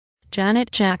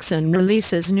Janet Jackson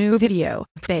releases new video,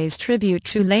 pays tribute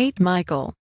to late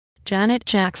Michael. Janet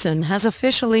Jackson has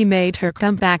officially made her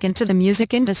comeback into the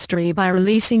music industry by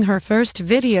releasing her first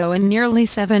video in nearly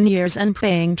 7 years and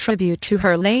paying tribute to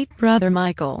her late brother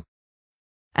Michael.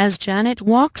 As Janet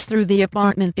walks through the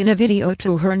apartment in a video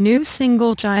to her new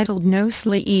single titled No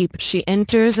Sleep, she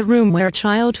enters a room where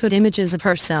childhood images of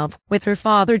herself with her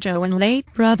father Joe and late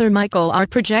brother Michael are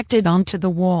projected onto the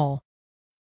wall.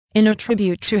 In a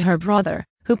tribute to her brother,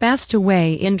 who passed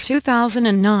away in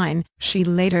 2009, she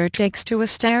later takes to a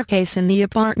staircase in the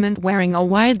apartment wearing a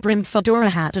wide-brimmed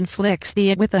fedora hat and flicks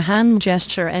the with a hand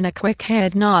gesture and a quick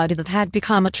head nod that had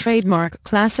become a trademark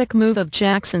classic move of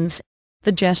Jackson's.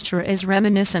 The gesture is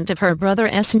reminiscent of her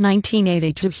brother's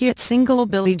 1982 hit single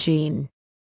Billie Jean.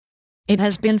 It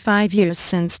has been 5 years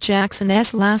since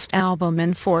Jackson's last album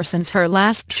and 4 since her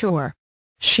last tour.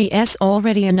 She's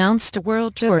already announced a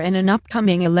world tour and an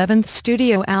upcoming 11th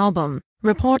studio album,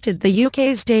 reported the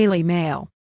UK's Daily Mail.